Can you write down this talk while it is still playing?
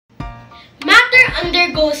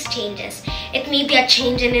undergoes changes. It may be a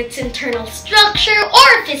change in its internal structure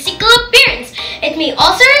or physical appearance. It may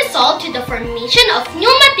also result to the formation of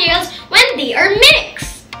new materials when they are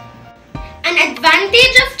mixed. An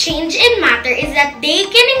advantage of change in matter is that they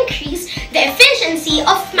can increase the efficiency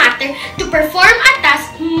of matter to perform a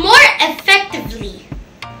task more effectively.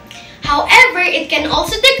 However, it can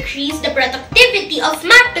also decrease the productivity of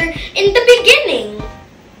matter in the beginning.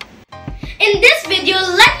 In this video,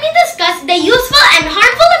 let me discuss the useful and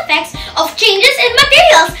harmful effects of changes in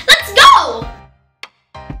materials. Let's go!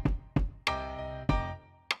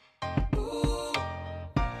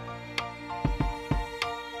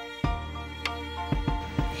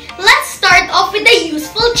 Let's start off with the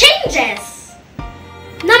useful changes.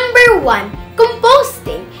 Number 1.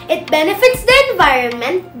 Composting. It benefits the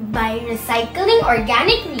environment by recycling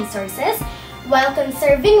organic resources while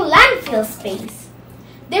conserving landfill space.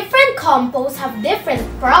 Different composts have different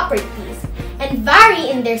properties and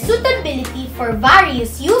vary in their suitability for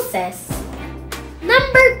various uses.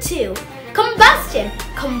 Number 2. Combustion.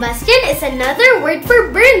 Combustion is another word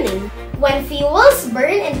for burning. When fuels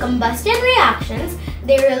burn in combustion reactions,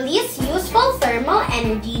 they release useful thermal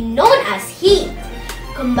energy known as heat.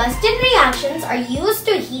 Combustion reactions are used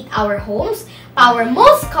to heat our homes, power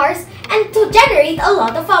most cars, and to generate a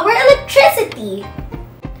lot of our electricity.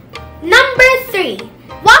 Number 3.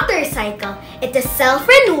 Water cycle. It is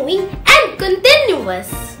self-renewing and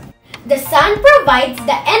continuous. The sun provides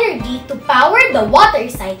the energy to power the water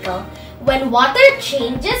cycle. When water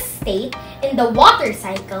changes state in the water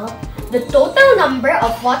cycle, the total number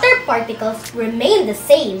of water particles remain the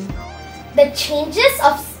same. The changes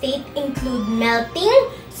of state include melting,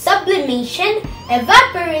 sublimation,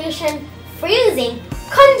 evaporation, freezing,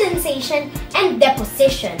 condensation, and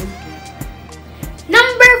deposition.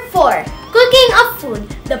 Number 4. Cooking of food.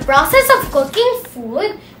 The process of cooking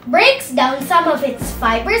food breaks down some of its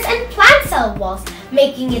fibers and plant cell walls,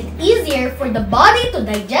 making it easier for the body to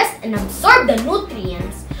digest and absorb the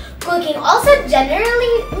nutrients. Cooking also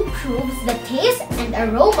generally improves the taste and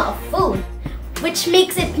aroma of food, which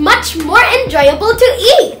makes it much more enjoyable to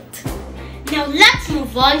eat. Now let's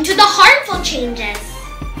move on to the harmful changes.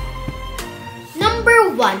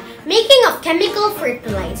 Number 1. Making of chemical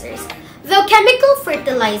fertilizers. Though chemical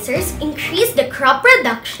fertilizers increase the crop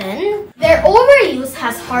production, their overuse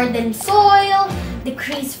has hardened soil,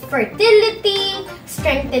 decreased fertility,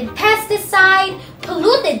 strengthened pesticide,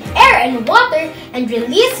 polluted air and water, and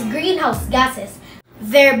released greenhouse gases,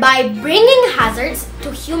 thereby bringing hazards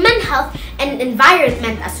to human health and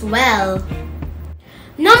environment as well.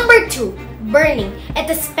 Number 2. Burning. It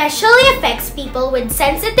especially affects people with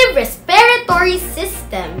sensitive respiratory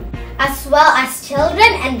system, as well as children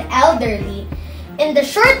and elderly. In the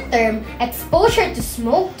short term, exposure to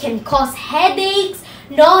smoke can cause headaches,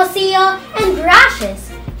 nausea, and rashes.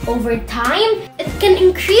 Over time, it can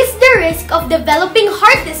increase the risk of developing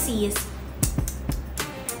heart disease.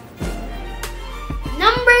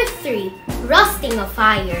 Number 3. Rusting of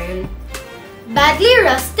iron. Badly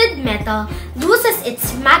rusted metal loses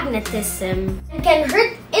its magnetism and can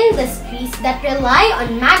hurt industries that rely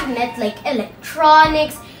on magnet like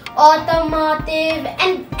electronics, automotive,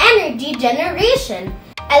 and energy generation.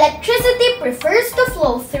 Electricity prefers to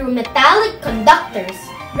flow through metallic conductors.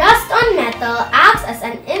 Rust on metal acts as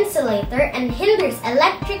an insulator and hinders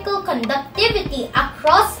electrical conductivity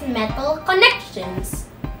across metal connections.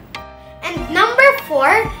 And number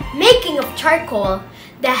 4, making of charcoal.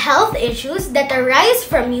 The health issues that arise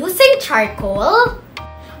from using charcoal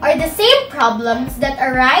are the same problems that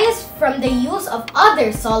arise from the use of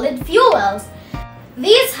other solid fuels.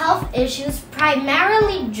 These health issues,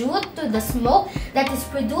 primarily due to the smoke that is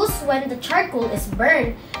produced when the charcoal is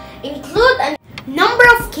burned, include a number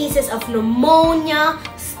of cases of pneumonia,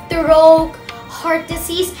 stroke, heart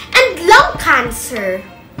disease, and lung cancer.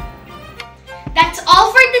 That's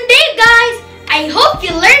all for today, guys! I hope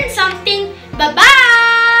you learned something. Bye-bye!